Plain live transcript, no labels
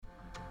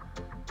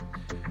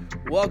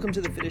Welcome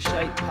to the Fit as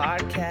Shite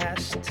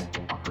podcast.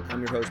 I'm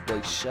your host,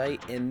 Blake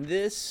Shite, and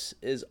this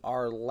is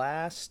our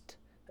last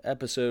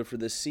episode for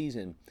this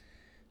season.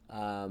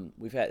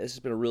 This has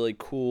been a really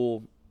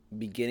cool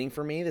beginning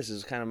for me. This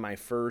is kind of my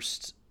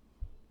first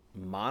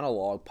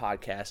monologue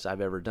podcast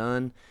I've ever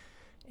done,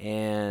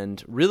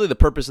 and really the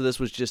purpose of this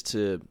was just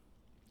to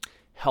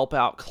help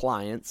out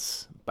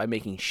clients by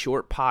making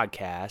short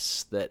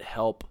podcasts that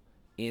help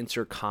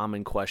answer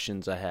common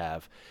questions I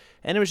have.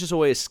 And it was just a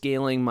way of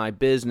scaling my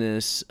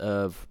business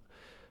of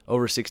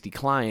over 60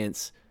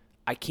 clients.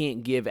 I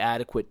can't give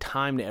adequate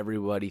time to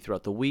everybody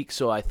throughout the week,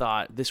 so I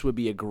thought this would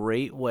be a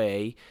great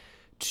way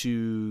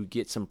to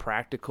get some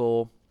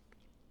practical,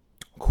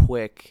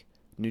 quick,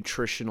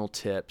 nutritional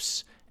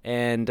tips.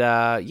 And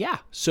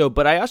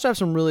but I also have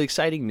some really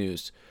exciting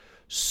news.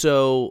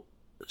 So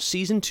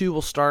Season 2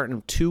 will start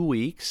in 2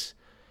 weeks.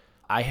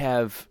 I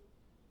have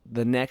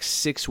the next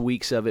 6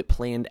 weeks of it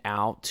planned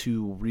out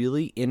to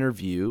really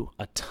interview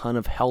a ton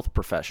of health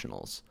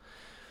professionals.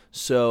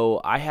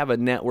 So I have a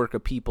network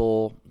of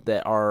people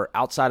that are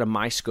outside of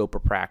my scope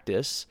of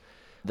practice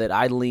that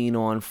I lean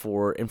on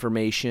for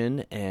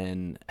information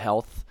and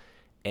health.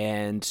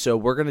 And so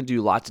we're going to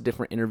do lots of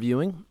different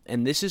interviewing.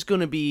 And this is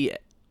going to be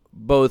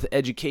both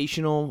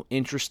educational,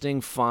 interesting,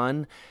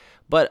 fun,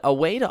 but a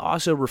way to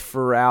also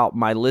refer out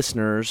my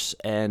listeners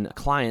and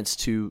clients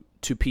to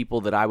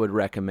people that I would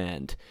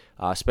recommend,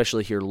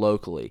 especially here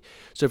locally.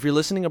 So if you're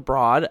listening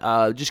abroad,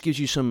 just gives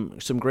you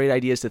some great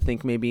ideas to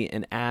think maybe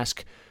and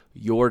ask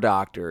your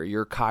doctor,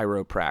 your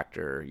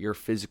chiropractor, your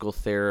physical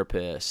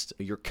therapist,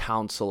 your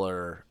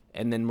counselor.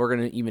 And then we're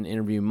going to even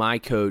interview my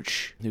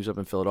coach who's up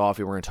in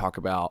Philadelphia. We're going to talk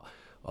about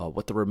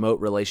what the remote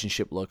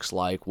relationship looks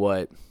like,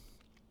 what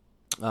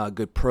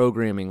good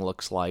programming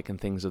looks like, and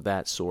things of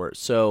that sort.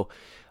 So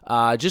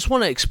just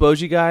want to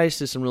expose you guys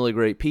to some really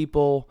great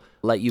people,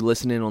 let you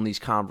listen in on these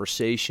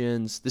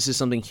conversations. This is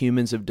something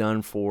humans have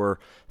done for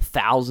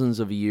thousands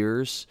of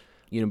years.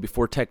 You know,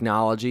 before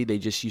technology, they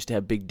just used to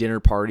have big dinner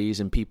parties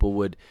and people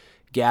would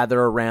gather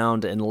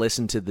around and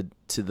listen to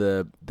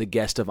the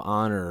guest of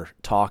honor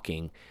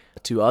talking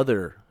to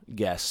other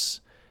guests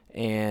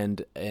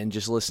and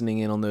just listening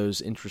in on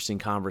those interesting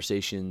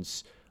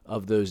conversations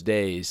of those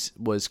days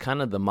was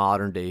kind of the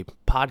modern day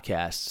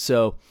podcast.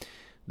 So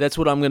that's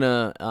what I'm going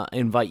to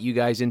invite you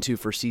guys into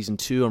for Season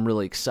 2. I'm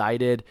really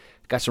excited.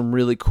 Got some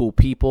really cool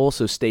people,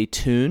 so stay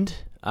tuned.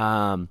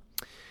 And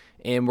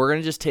we're going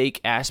to just take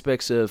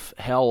aspects of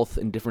health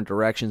in different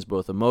directions,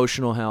 both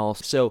emotional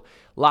health. So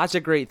lots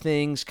of great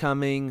things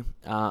coming.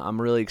 I'm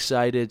really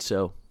excited,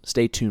 so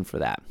stay tuned for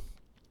that.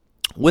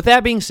 With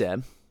that being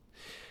said,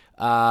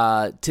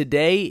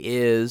 today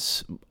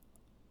is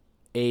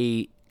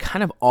a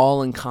kind of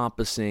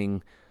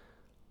all-encompassing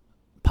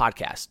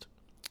podcast.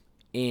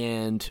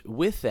 And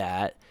with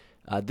that,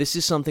 this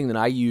is something that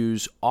I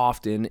use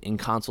often in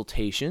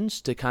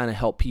consultations to kind of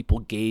help people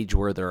gauge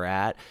where they're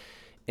at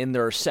in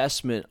their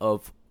assessment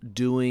of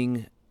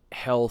doing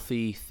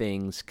healthy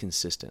things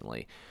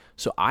consistently.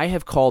 So I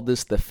have called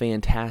this the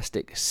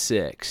Fantastic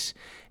Six.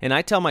 And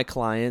I tell my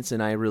clients,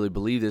 and I really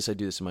believe this, I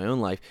do this in my own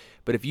life,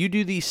 but if you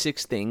do these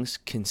 6 things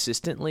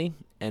consistently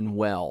and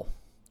well,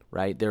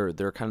 right,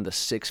 they're kind of the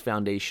 6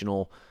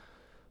 foundational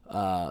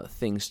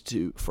things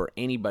for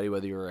anybody,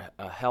 whether you're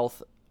a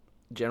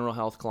general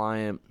health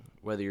client,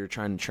 whether you're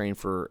trying to train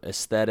for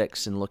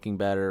aesthetics and looking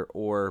better,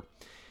 or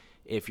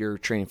if you're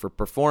training for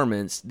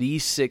performance,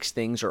 these 6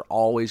 things are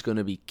always going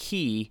to be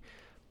key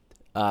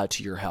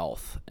to your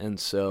health. And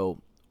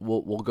so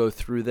we'll go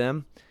through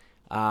them,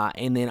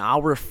 and then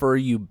I'll refer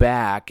you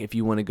back if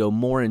you want to go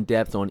more in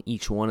depth on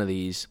each one of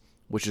these,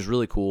 which is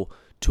really cool,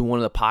 to one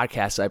of the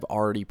podcasts I've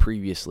already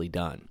previously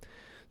done.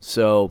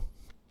 So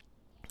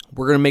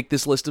we're going to make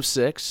this list of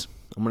 6.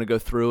 I'm going to go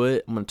through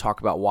it. I'm going to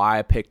talk about why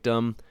I picked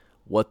them,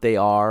 what they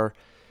are,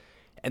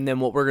 and then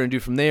what we're going to do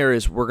from there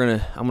is I'm going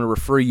to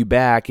refer you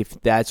back,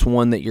 if that's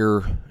one that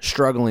you're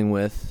struggling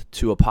with,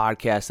 to a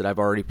podcast that I've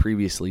already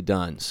previously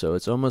done. So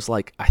it's almost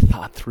like I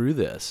thought through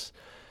this.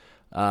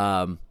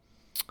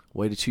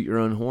 Way to toot your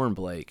own horn,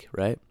 Blake,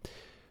 right?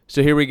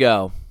 So here we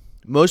go.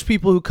 Most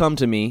people who come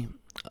to me,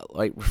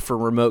 like for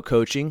remote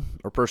coaching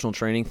or personal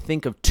training,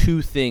 think of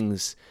 2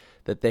 things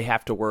that they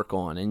have to work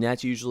on, and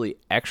that's usually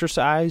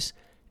exercise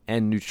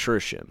and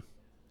nutrition.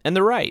 And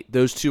they're right.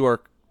 Those 2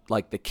 are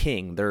like the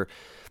king. There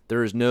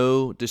is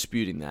no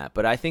disputing that.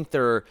 But I think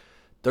they're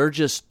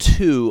just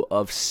 2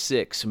 of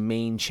 6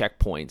 main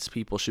checkpoints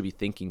people should be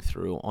thinking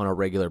through on a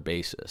regular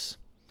basis.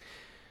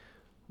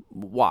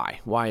 Why?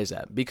 Why is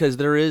that? Because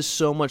there is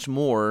so much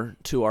more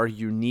to our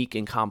unique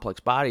and complex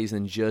bodies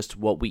than just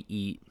what we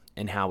eat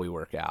and how we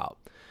work out.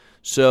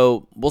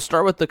 So we'll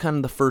start with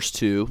the first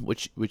 2,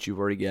 which you've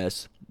already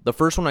guessed. The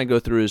first one I go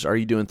through is, are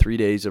you doing 3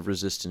 days of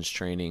resistance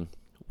training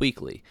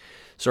weekly?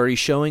 So are you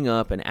showing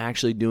up and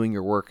actually doing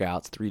your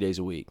workouts 3 days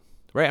a week?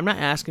 Right? I'm not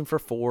asking for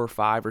 4 or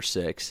 5 or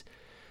 6.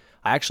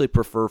 I actually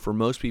prefer for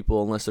most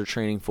people, unless they're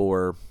training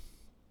for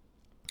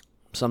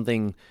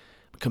something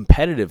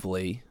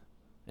competitively,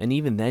 and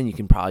even then you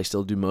can probably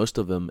still do most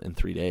of them in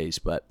 3 days,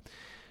 but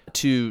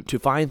to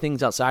find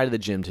things outside of the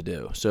gym to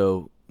do.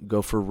 So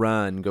go for a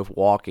run, go for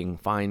walking,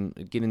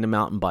 get into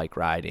mountain bike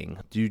riding,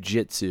 do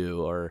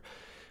jiu-jitsu, or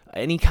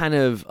any kind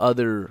of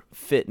other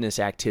fitness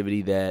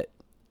activity that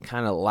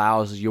kind of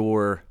allows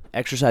your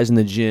exercise in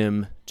the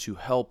gym to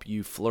help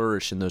you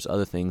flourish in those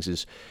other things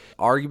is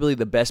arguably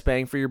the best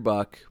bang for your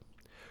buck.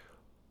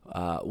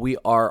 We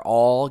are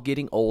all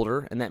getting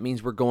older, and that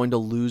means we're going to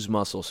lose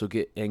muscle,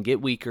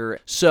 get weaker.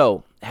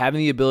 So having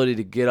the ability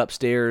to get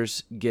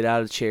upstairs, get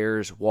out of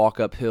chairs,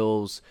 walk up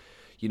hills,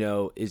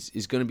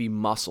 is going to be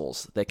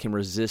muscles that can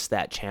resist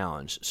that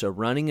challenge. So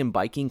running and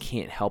biking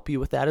can't help you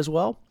with that as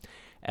well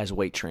as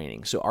weight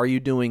training. So are you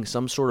doing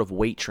some sort of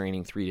weight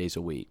training 3 days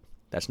a week?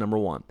 That's number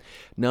one.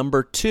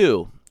 Number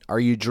two, are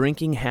you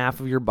drinking half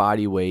of your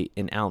body weight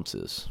in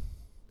ounces?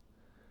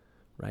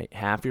 Right?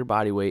 Half your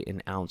body weight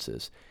in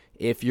ounces.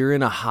 If you're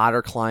in a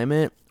hotter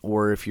climate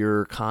or if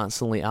you're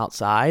constantly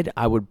outside,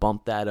 I would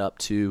bump that up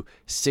to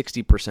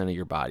 60% of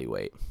your body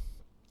weight,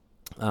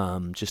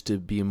 just to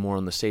be more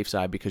on the safe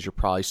side because you're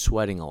probably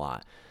sweating a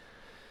lot.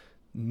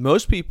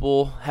 Most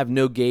people have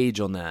no gauge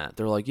on that.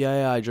 They're like,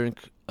 yeah, I drink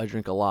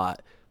a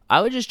lot.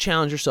 I would just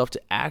challenge yourself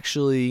to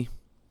actually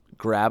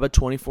grab a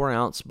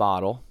 24-ounce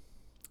bottle,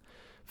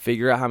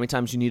 figure out how many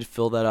times you need to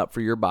fill that up for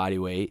your body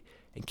weight,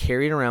 and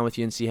carry it around with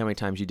you and see how many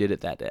times you did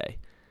it that day.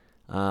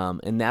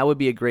 And that would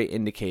be a great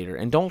indicator.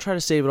 And don't try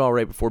to save it all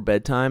right before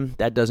bedtime.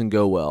 That doesn't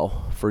go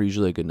well for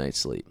usually a good night's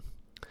sleep.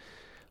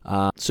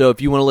 So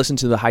if you want to listen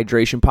to the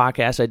hydration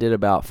podcast I did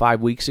about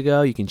 5 weeks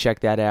ago, you can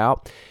check that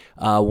out.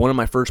 One of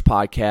my first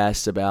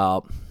podcasts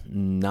about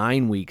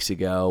 9 weeks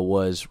ago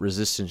was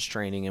resistance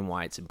training and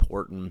why it's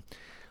important.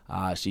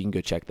 So you can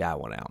go check that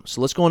one out. So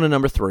let's go on to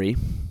number 3.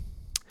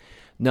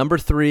 Number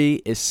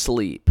 3 is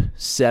sleep,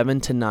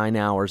 7 to 9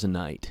 hours a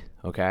night,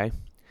 okay?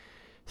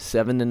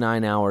 7 to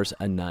 9 hours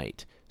a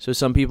night. So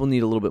some people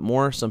need a little bit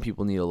more, some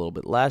people need a little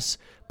bit less,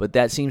 but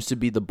that seems to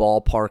be the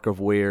ballpark of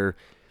where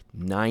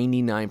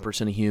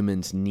 99% of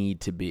humans need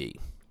to be.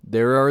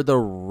 There are the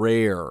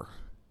rare,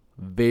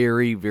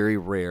 very, very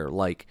rare,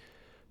 like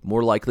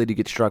more likely to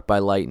get struck by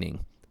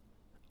lightning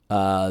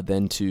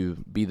than to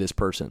be this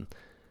person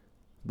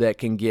that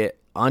can get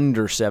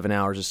under 7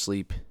 hours of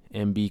sleep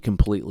and be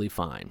completely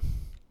fine.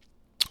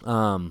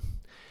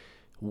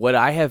 What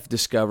I have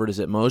discovered is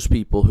that most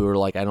people who are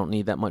like, I don't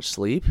need that much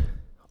sleep,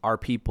 are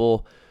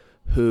people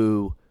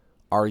who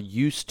are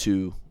used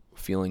to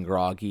feeling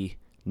groggy,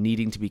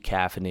 needing to be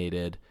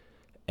caffeinated,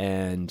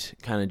 and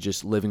kind of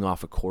just living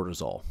off of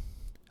cortisol.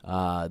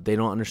 They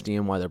don't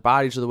understand why their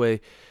bodies are the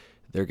way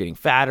they're getting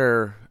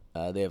fatter.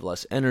 They have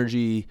less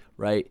energy,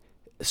 right?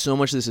 So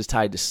much of this is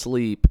tied to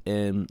sleep,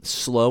 and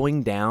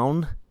slowing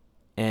down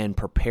and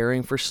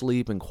preparing for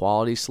sleep and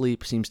quality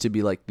sleep seems to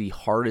be like the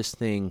hardest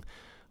thing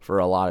for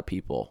a lot of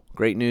people.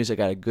 Great news, I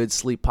got a good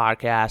sleep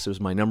podcast. It was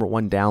my number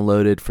 1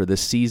 downloaded for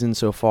this season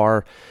so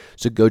far.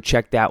 So go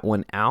check that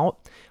one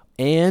out.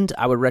 And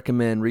I would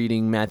recommend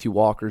reading Matthew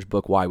Walker's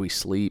book, Why We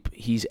Sleep.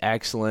 He's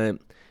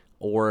excellent.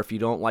 Or if you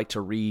don't like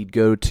to read,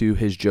 go to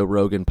his Joe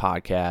Rogan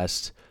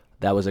podcast.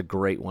 That was a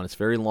great one. It's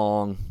very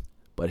long,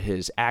 but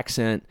his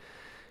accent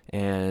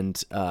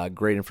and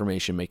great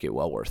information make it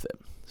well worth it.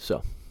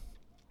 So,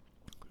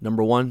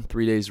 number 1,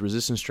 3 days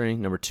resistance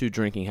training. Number 2,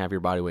 drinking half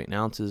your body weight in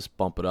ounces.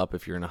 Bump it up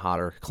if you're in a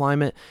hotter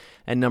climate.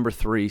 And number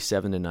 3,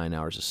 7 to 9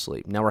 hours of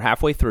sleep. Now we're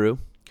halfway through.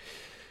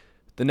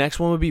 The next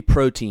one would be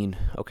protein,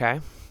 okay?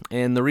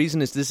 And the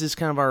reason is this is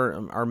kind of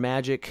our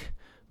magic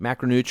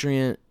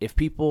macronutrient. If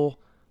people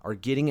are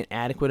getting an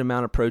adequate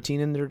amount of protein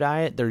in their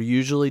diet, they're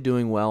usually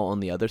doing well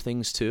on the other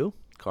things too,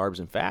 carbs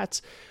and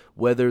fats,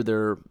 whether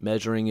they're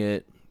measuring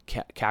it,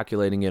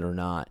 calculating it or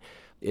not.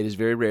 It is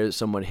very rare that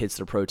someone hits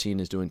their protein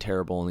and is doing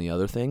terrible on the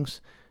other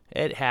things.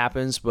 It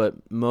happens,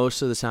 but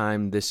most of the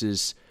time this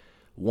is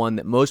one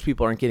that most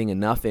people aren't getting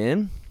enough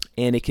in,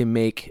 and it can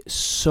make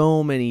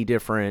so many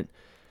different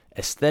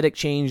aesthetic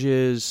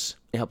changes.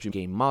 It helps you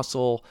gain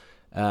muscle.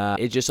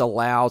 It just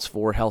allows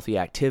for healthy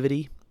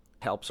activity,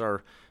 helps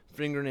our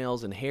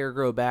fingernails and hair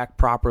grow back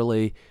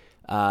properly.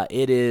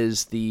 It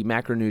is the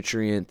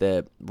macronutrient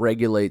that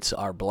regulates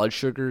our blood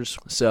sugars,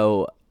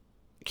 so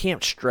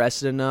can't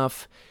stress it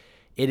enough.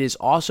 It is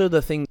also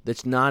the thing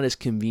that's not as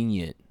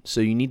convenient, so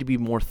you need to be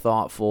more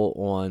thoughtful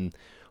on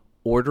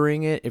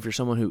ordering it. If you're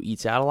someone who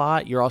eats out a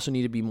lot, you also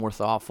need to be more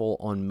thoughtful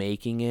on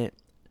making it.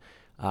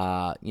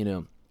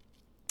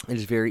 It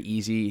is very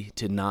easy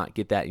to not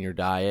get that in your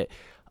diet.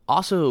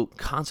 Also,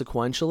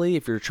 consequentially,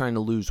 if you're trying to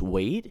lose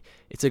weight,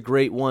 it's a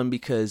great one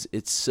because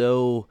it's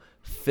so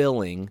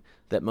filling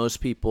that most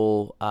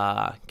people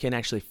can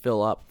actually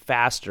fill up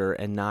faster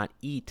and not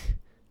eat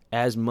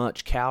as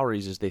much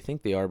calories as they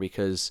think they are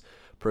because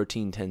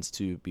protein tends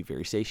to be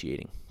very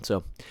satiating.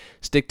 So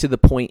stick to the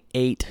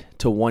 0.8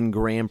 to 1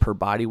 gram per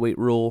body weight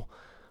rule.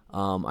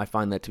 I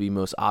find that to be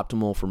most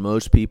optimal for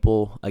most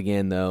people.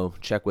 Again, though,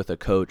 check with a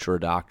coach or a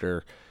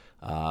doctor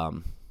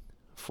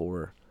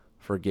for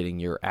getting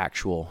your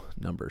actual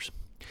numbers.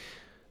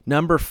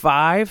 Number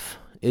 5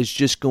 is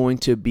just going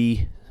to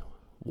be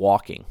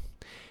walking.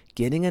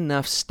 getting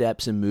enough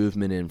steps and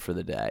movement in for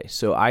the day.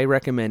 So I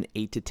recommend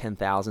 8 to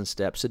 10,000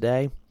 steps a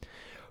day.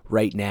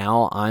 Right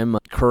now, I'm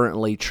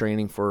currently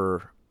training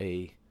for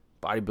a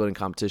bodybuilding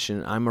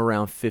competition. I'm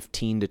around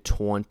 15 to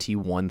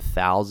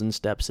 21,000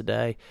 steps a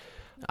day.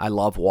 I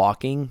love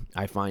walking.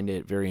 I find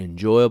it very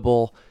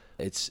enjoyable.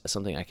 It's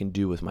something I can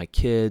do with my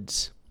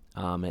kids.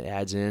 It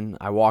adds in.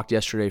 I walked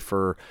yesterday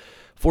for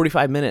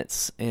 45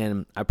 minutes,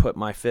 and I put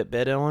my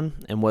Fitbit on,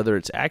 and whether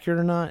it's accurate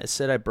or not, it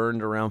said I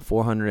burned around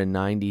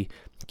 490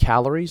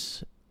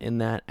 calories in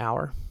that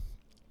hour.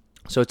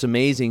 So it's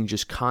amazing,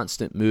 just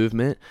constant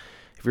movement.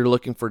 If you're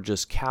looking for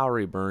just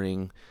calorie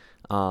burning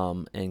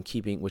and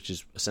keeping, which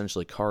is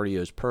essentially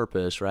cardio's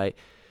purpose, right?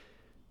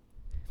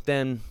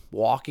 Then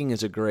walking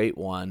is a great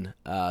one,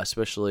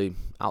 especially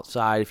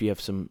outside. If you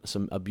have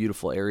a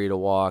beautiful area to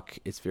walk,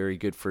 it's very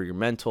good for your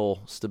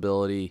mental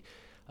stability.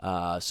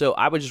 So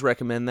I would just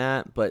recommend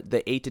that. But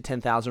the 8 to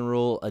 10,000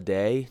 rule a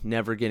day,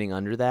 never getting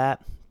under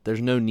that.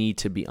 There's no need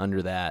to be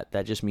under that.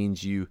 That just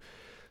means you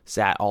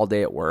sat all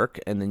day at work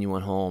and then you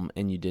went home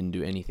and you didn't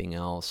do anything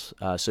else.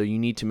 So you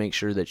need to make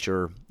sure that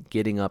you're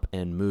getting up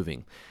and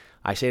moving.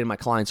 I say to my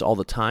clients all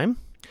the time,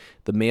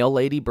 the male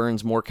lady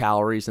burns more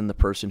calories than the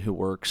person who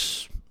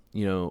works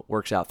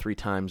out 3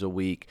 times a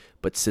week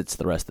but sits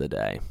the rest of the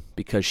day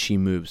because she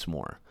moves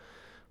more,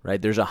 right?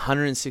 There's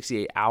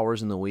 168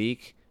 hours in the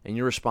week, and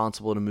you're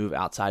responsible to move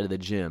outside of the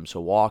gym.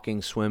 So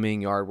walking,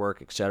 swimming, yard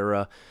work,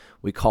 etc.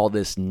 We call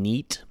this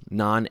NEAT,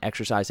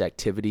 non-exercise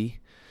activity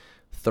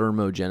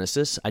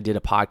thermogenesis. I did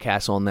a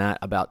podcast on that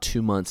about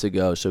 2 months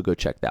ago, so go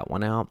check that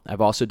one out.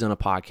 I've also done a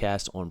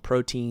podcast on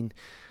protein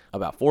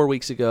about 4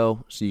 weeks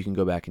ago, so you can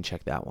go back and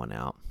check that one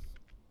out.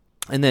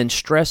 And then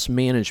stress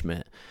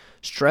management.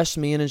 Stress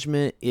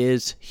management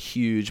is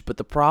huge, but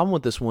the problem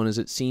with this one is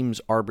it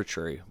seems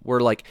arbitrary. Where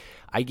like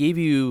I gave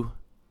you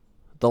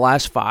the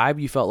last 5,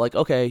 you felt like,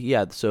 okay,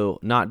 yeah, so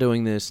not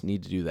doing this,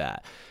 need to do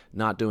that.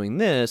 Not doing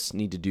this,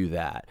 need to do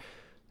that.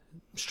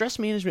 Stress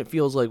management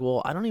feels like,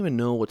 well, I don't even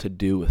know what to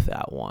do with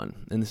that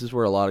one. And this is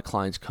where a lot of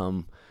clients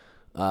come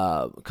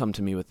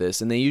to me with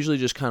this, and they usually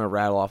just kind of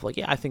rattle off like,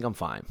 yeah, I think I'm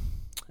fine.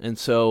 And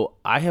so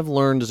I have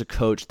learned as a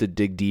coach to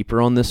dig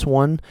deeper on this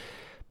one,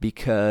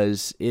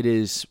 because it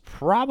is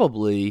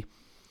probably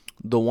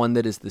the one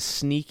that is the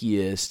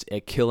sneakiest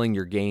at killing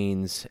your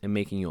gains and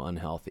making you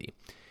unhealthy.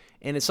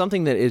 And it's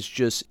something that is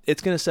just,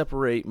 it's going to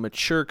separate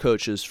mature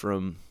coaches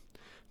from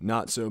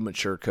not so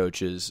mature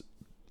coaches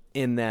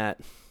in that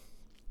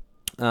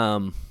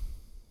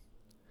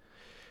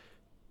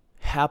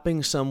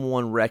helping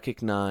someone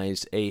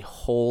recognize a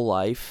whole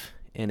life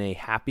and a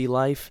happy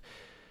life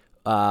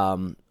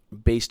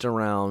based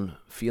around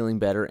feeling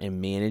better and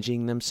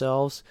managing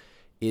themselves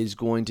is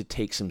going to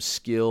take some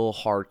skill,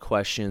 hard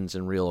questions,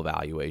 and real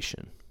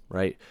evaluation,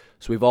 right?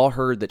 So we've all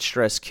heard that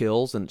stress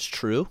kills, and it's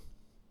true.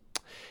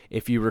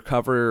 If you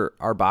recover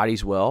our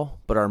bodies well,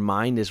 but our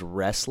mind is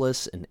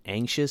restless and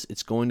anxious,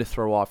 it's going to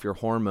throw off your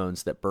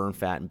hormones that burn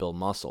fat and build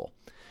muscle.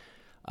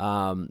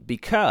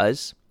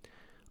 Because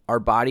our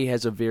body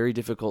has a very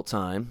difficult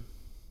time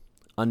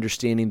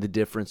understanding the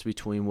difference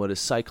between what is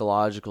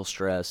psychological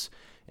stress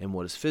and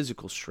what is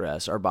physical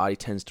stress. Our body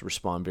tends to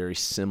respond very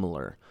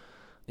similar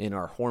in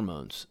our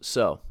hormones.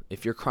 So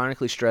if you're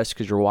chronically stressed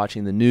because you're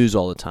watching the news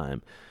all the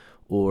time,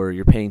 or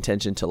you're paying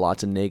attention to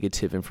lots of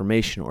negative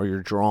information, or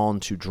you're drawn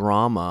to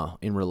drama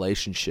in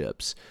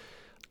relationships,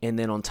 and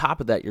then on top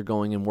of that, you're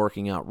going and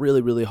working out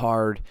really, really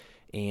hard,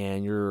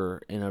 and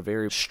you're in a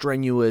very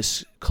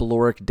strenuous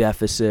caloric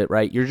deficit,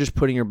 right? You're just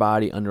putting your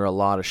body under a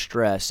lot of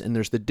stress, and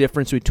there's the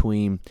difference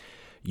between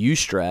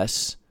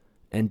eustress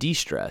and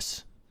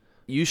de-stress.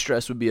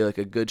 Eustress would be like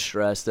a good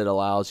stress that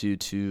allows you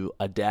to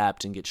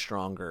adapt and get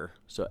stronger.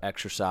 So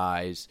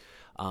exercise,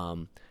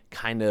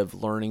 kind of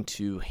learning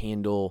to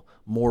handle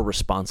more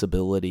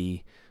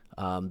responsibility.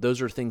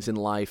 Those are things in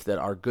life that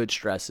are good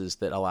stresses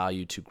that allow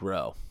you to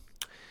grow.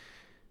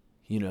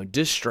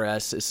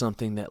 Distress is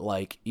something that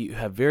like you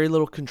have very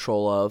little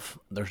control of.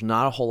 There's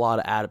not a whole lot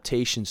of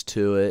adaptations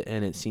to it,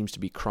 and it seems to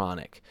be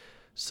chronic.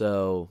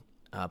 So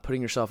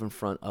putting yourself in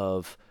front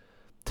of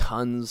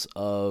tons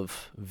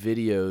of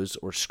videos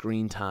or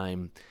screen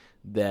time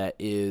that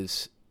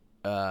is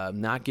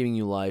not giving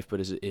you life,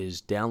 but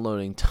is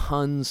downloading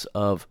tons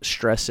of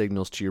stress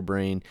signals to your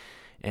brain,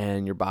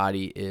 and your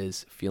body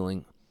is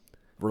feeling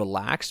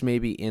relaxed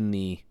maybe in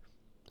the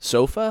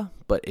sofa,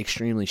 but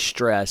extremely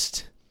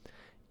stressed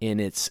in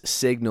its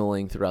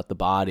signaling throughout the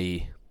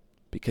body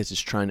because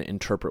it's trying to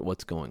interpret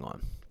what's going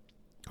on.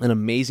 An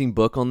amazing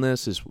book on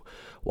this is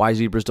Why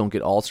Zebras Don't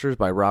Get Ulcers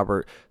by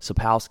Robert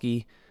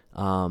Sapolsky.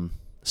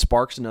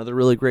 Spark's another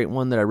really great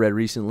one that I read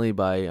recently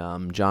by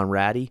John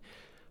Ratey.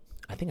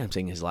 I think I'm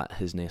saying his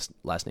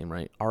last name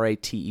right.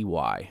 Ratey.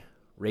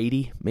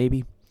 Ratey,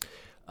 maybe.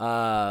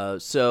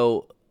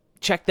 So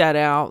check that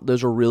out.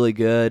 Those are really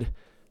good.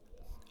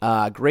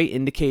 Great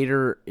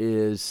indicator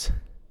is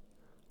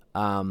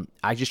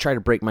I just try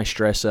to break my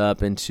stress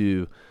up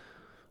into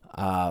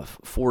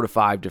 4 to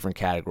 5 different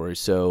categories.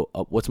 So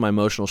what's my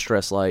emotional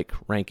stress like?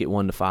 Rank it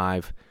 1 to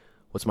 5.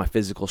 What's my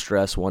physical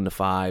stress? 1 to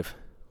 5.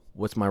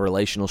 What's my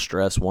relational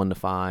stress, 1 to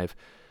 5?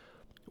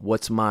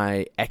 What's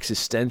my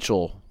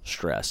existential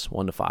stress,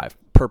 1 to 5?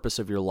 Purpose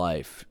of your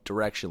life,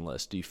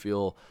 directionless. Do you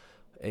feel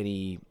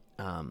any,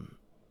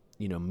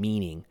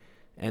 meaning?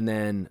 And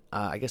then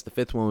I guess the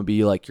fifth one would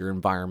be like your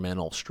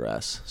environmental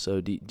stress.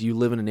 So do you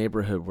live in a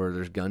neighborhood where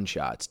there's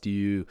gunshots? Do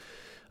you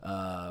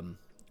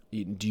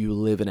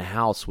live in a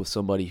house with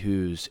somebody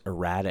who's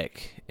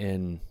erratic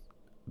and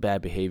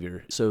bad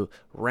behavior? So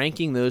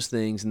ranking those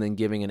things and then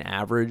giving an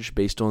average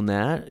based on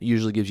that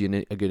usually gives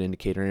you a good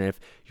indicator. And if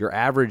your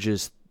average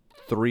is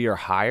 3 or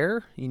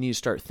higher, you need to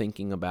start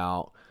thinking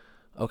about,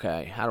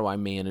 okay, how do I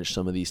manage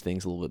some of these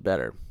things a little bit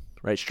better,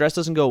 right? Stress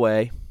doesn't go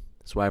away.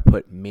 That's why I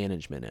put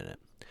management in it.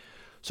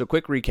 So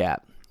quick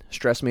recap: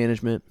 stress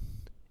management,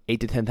 8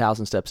 to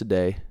 10,000 steps a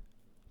day,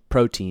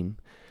 protein,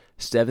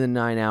 7 to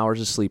 9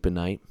 hours of sleep a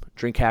night,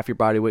 drink half your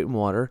body weight in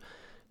water,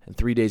 and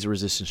 3 days of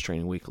resistance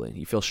training weekly.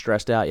 You feel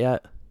stressed out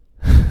yet?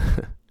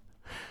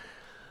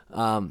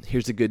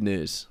 Here's the good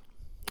news.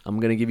 I'm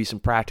going to give you some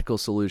practical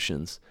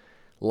solutions.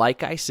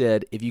 Like I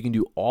said, if you can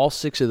do all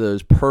 6 of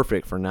those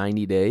perfect for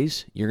 90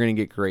 days, you're going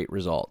to get great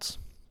results.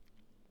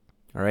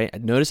 All right?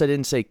 Notice I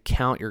didn't say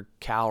count your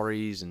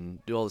calories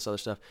and do all this other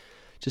stuff.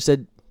 Just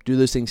said do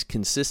those things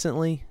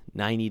consistently,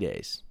 90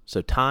 days.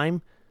 So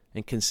time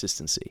and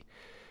consistency.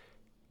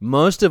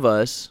 Most of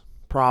us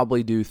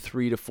probably do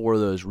 3 to 4 of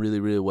those really,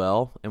 really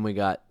well, and we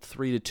got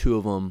 3 to 2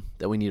 of them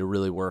that we need to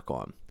really work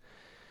on.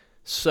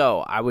 So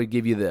I would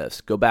give you this.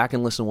 Go back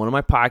and listen to one of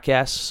my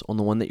podcasts on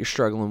the one that you're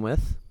struggling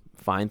with.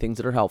 Find things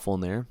that are helpful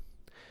in there.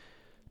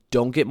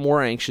 Don't get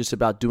more anxious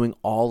about doing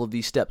all of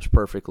these steps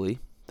perfectly.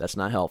 That's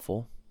not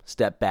helpful.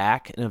 Step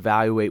back and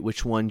evaluate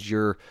which ones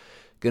you're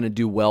going to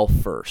do well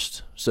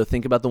first. So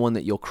think about the one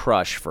that you'll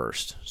crush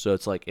first. So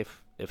it's like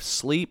if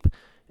sleep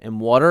and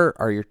water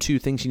are your 2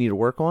 things you need to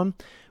work on,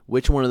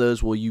 which one of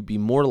those will you be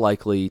more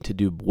likely to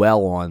do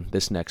well on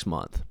this next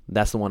month?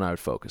 That's the one I would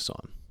focus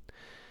on.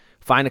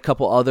 Find a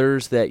couple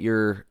others that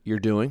you're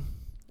doing,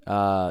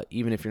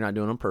 even if you're not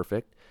doing them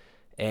perfect,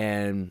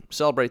 and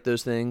celebrate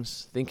those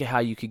things. Think of how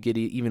you could get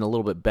even a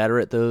little bit better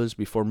at those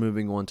before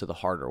moving on to the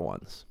harder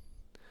ones.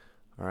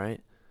 All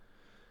right?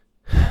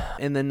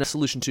 And then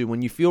solution 2,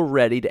 when you feel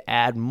ready to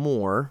add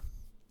more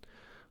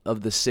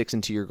of the 6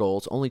 into your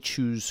goals, only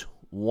choose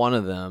one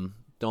of them.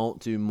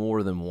 Don't do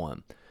more than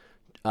one.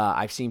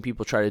 I've seen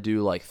people try to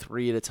do like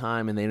 3 at a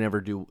time, and they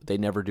never do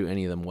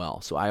any of them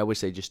well. So I always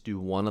say just do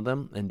one of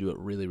them and do it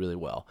really, really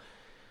well.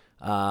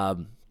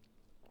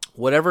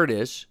 Whatever it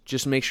is,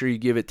 just make sure you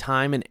give it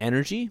time and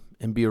energy,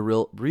 and be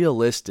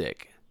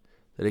realistic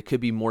that it could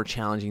be more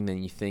challenging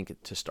than you think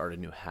to start a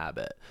new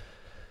habit.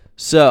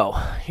 So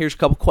here's a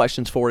couple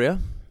questions for you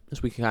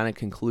as we can kind of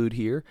conclude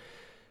here.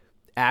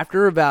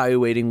 After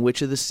evaluating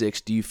which of the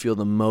 6 do you feel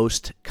the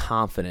most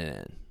confident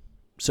in?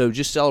 So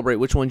just celebrate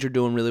which ones you're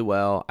doing really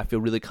well. I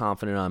feel really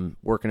confident I'm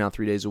working out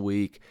 3 days a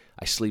week.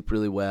 I sleep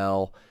really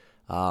well,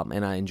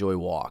 and I enjoy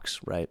walks,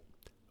 right?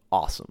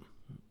 Awesome.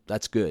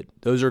 That's good.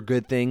 Those are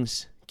good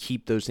things.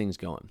 Keep those things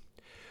going.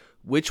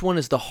 Which one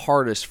is the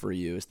hardest for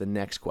you is the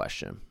next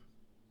question.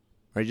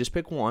 All right, just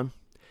pick one.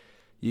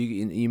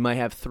 You might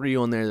have 3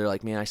 on there. They're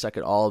like, man, I suck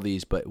at all of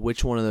these, but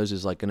which one of those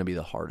is like going to be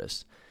the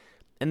hardest?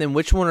 And then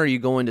which one are you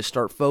going to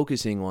start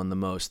focusing on the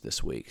most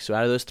this week? So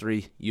out of those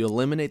 3, you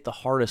eliminate the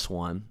hardest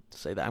one.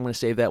 Say that I'm going to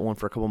save that one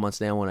for a couple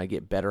months now when I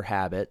get better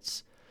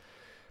habits.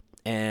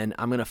 And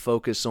I'm going to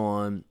focus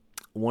on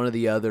one of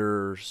the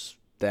others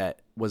that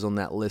was on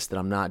that list that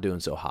I'm not doing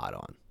so hot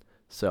on.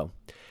 So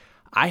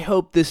I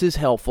hope this is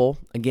helpful.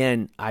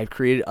 Again, I've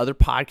created other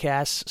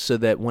podcasts so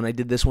that when I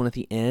did this one at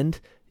the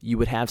end, you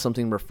would have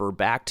something to refer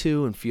back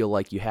to and feel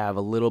like you have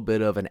a little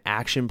bit of an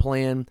action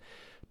plan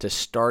to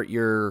start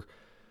your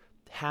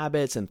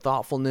habits and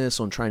thoughtfulness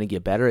on trying to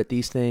get better at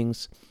these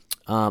things.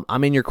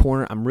 I'm in your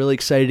corner. I'm really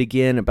excited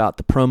again about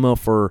the promo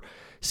for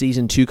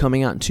season 2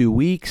 coming out in 2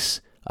 weeks.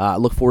 I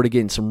look forward to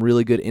getting some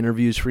really good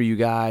interviews for you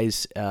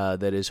guys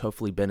that is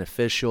hopefully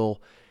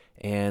beneficial,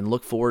 and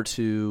look forward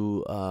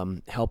to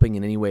helping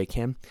in any way I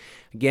can.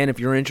 Again, if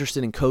you're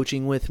interested in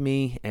coaching with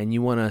me and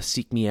you want to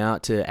seek me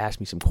out to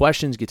ask me some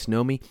questions, get to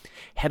know me,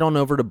 head on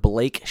over to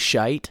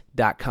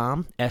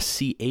BlakeScheidt.com,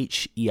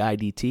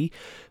 SCHEIDT.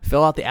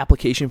 Fill out the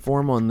application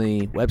form on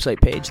the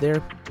website page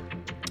there,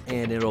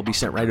 and it'll be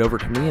sent right over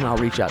to me, and I'll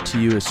reach out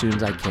to you as soon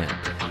as I can.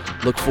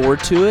 Look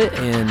forward to it,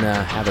 and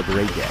have a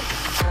great day.